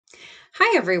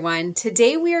Hi everyone.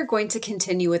 Today we are going to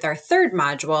continue with our third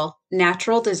module,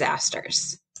 Natural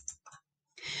Disasters.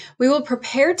 We will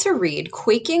prepare to read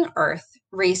Quaking Earth,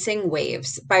 Racing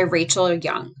Waves by Rachel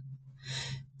Young.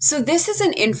 So this is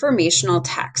an informational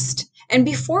text. And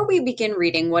before we begin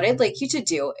reading, what I'd like you to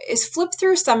do is flip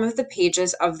through some of the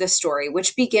pages of the story,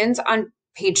 which begins on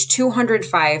page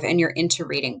 205 in your Into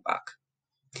Reading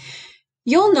book.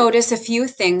 You'll notice a few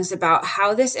things about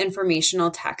how this informational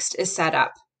text is set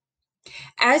up.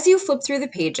 As you flip through the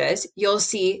pages, you'll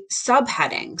see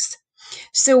subheadings.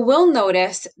 So we'll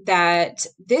notice that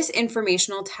this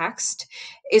informational text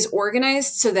is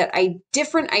organized so that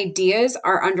different ideas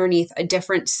are underneath a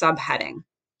different subheading.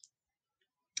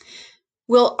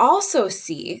 We'll also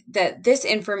see that this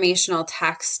informational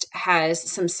text has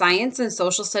some science and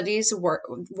social studies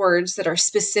words that are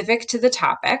specific to the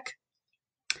topic.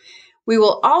 We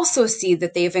will also see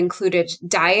that they've included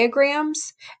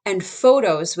diagrams and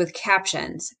photos with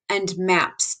captions and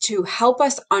maps to help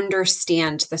us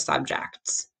understand the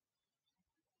subjects.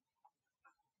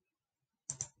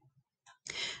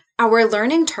 Our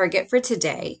learning target for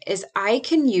today is I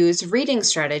can use reading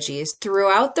strategies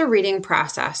throughout the reading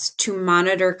process to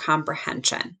monitor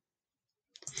comprehension.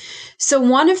 So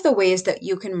one of the ways that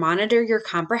you can monitor your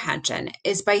comprehension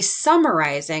is by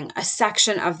summarizing a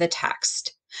section of the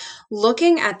text.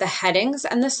 Looking at the headings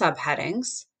and the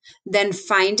subheadings, then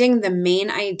finding the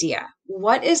main idea.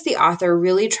 What is the author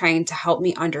really trying to help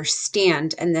me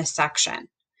understand in this section?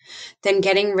 Then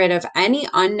getting rid of any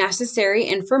unnecessary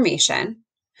information,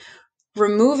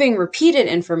 removing repeated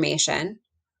information,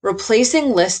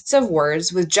 replacing lists of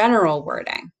words with general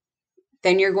wording.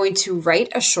 Then you're going to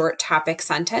write a short topic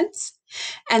sentence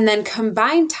and then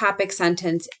combine topic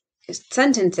sentences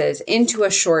into a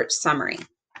short summary.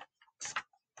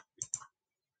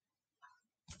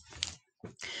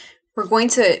 We're going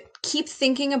to keep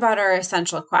thinking about our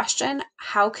essential question: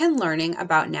 how can learning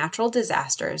about natural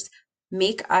disasters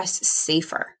make us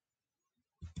safer?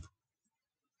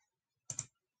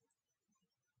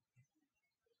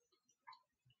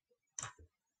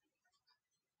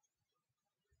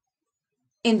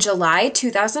 In July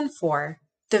 2004,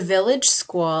 the village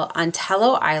school on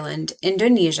Tello Island,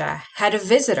 Indonesia, had a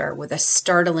visitor with a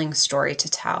startling story to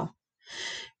tell.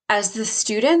 As the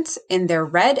students in their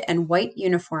red and white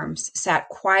uniforms sat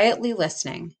quietly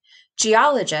listening,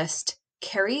 geologist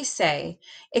Carrie Say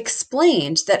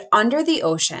explained that under the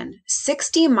ocean,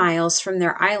 60 miles from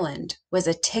their island, was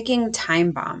a ticking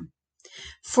time bomb.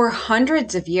 For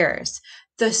hundreds of years,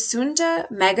 the Sunda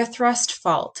megathrust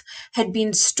fault had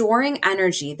been storing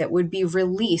energy that would be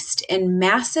released in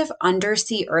massive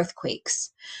undersea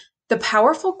earthquakes. The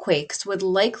powerful quakes would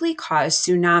likely cause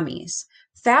tsunamis,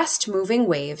 fast-moving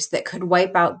waves that could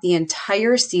wipe out the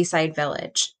entire seaside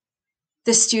village.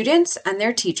 The students and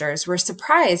their teachers were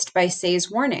surprised by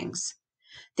Say's warnings.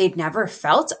 They'd never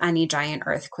felt any giant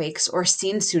earthquakes or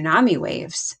seen tsunami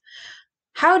waves.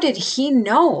 How did he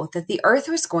know that the earth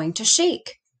was going to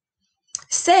shake?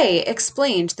 Say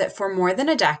explained that for more than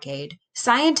a decade,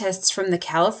 scientists from the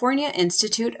California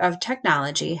Institute of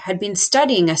Technology had been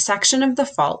studying a section of the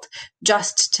fault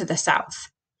just to the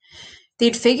south.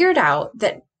 They'd figured out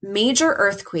that major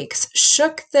earthquakes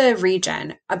shook the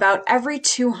region about every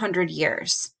 200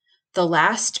 years. The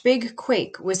last big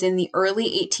quake was in the early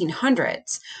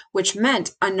 1800s, which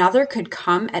meant another could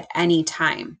come at any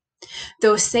time.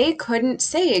 Though Say couldn't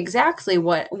say exactly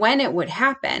when it would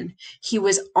happen, he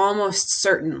was almost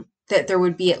certain that there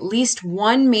would be at least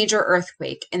one major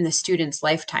earthquake in the students'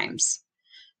 lifetimes.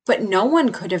 But no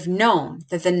one could have known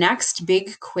that the next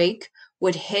big quake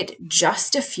would hit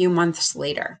just a few months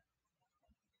later.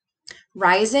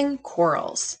 Rising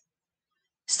corals.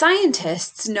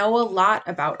 Scientists know a lot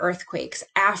about earthquakes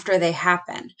after they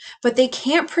happen, but they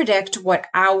can't predict what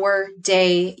hour,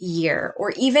 day, year, or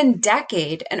even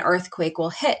decade an earthquake will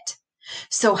hit.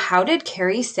 So how did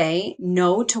Carrie Say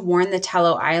know to warn the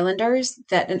Tello Islanders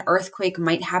that an earthquake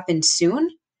might happen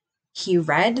soon? He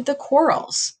read the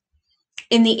corals.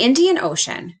 In the Indian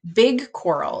Ocean, big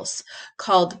corals,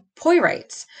 called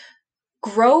poirites,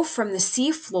 grow from the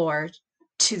sea floor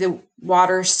to the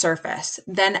water's surface,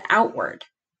 then outward.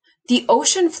 The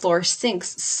ocean floor sinks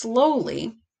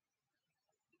slowly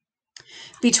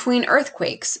between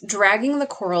earthquakes, dragging the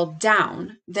coral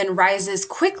down, then rises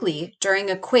quickly during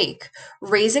a quake,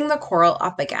 raising the coral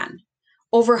up again.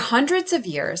 Over hundreds of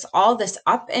years, all this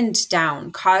up and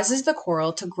down causes the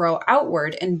coral to grow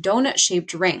outward in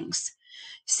donut-shaped rings.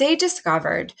 Say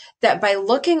discovered that by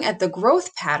looking at the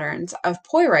growth patterns of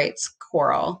poirites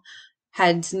coral,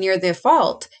 heads near the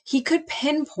fault, he could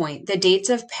pinpoint the dates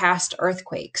of past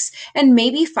earthquakes and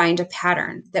maybe find a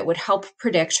pattern that would help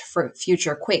predict for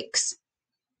future quakes.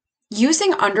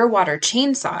 Using underwater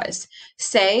chainsaws,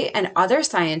 Say and other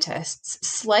scientists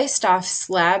sliced off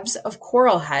slabs of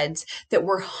coral heads that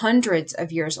were hundreds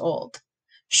of years old.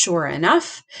 Sure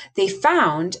enough, they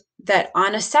found that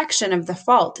on a section of the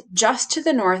fault just to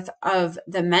the north of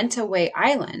the M3W2L3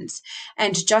 Islands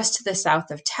and just to the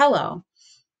south of Tello,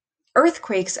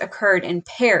 earthquakes occurred in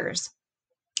pairs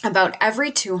about every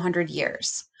 200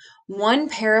 years. One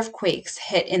pair of quakes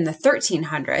hit in the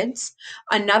 1300s,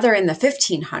 another in the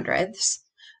 1500s,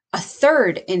 a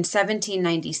third in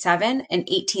 1797 and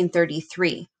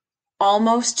 1833,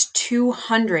 almost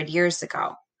 200 years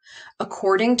ago.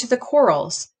 According to the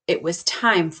corals, it was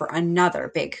time for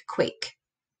another big quake.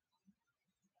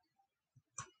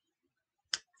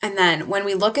 And then when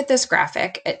we look at this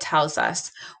graphic, it tells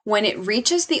us when it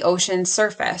reaches the ocean's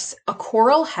surface, a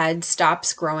coral head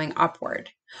stops growing upward.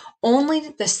 Only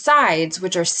the sides,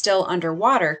 which are still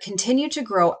underwater, continue to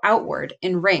grow outward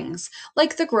in rings,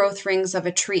 like the growth rings of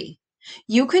a tree.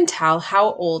 You can tell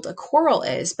how old a coral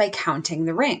is by counting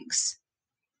the rings.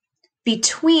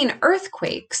 Between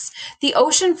earthquakes, the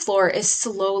ocean floor is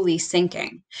slowly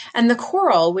sinking, and the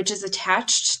coral, which is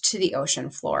attached to the ocean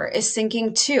floor, is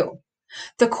sinking too.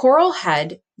 The coral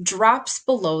head drops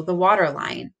below the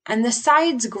waterline, and the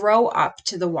sides grow up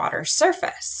to the water's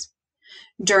surface.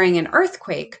 During an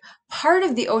earthquake, part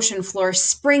of the ocean floor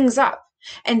springs up,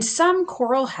 and some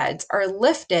coral heads are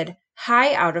lifted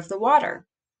high out of the water.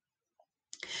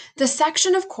 The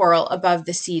section of coral above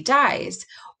the sea dies,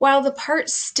 while the part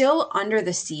still under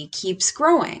the sea keeps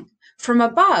growing. From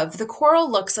above, the coral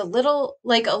looks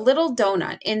like a little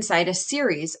donut inside a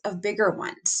series of bigger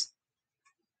ones.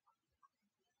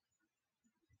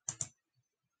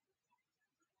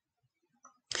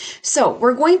 So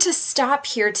we're going to stop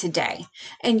here today,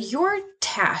 and your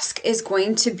task is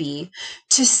going to be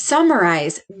to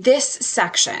summarize this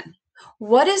section.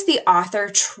 What is the author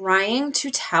trying to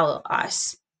tell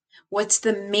us? What's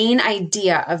the main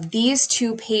idea of these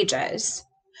 2 pages?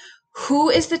 Who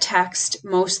is the text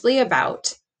mostly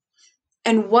about?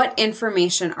 And what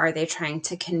information are they trying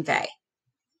to convey?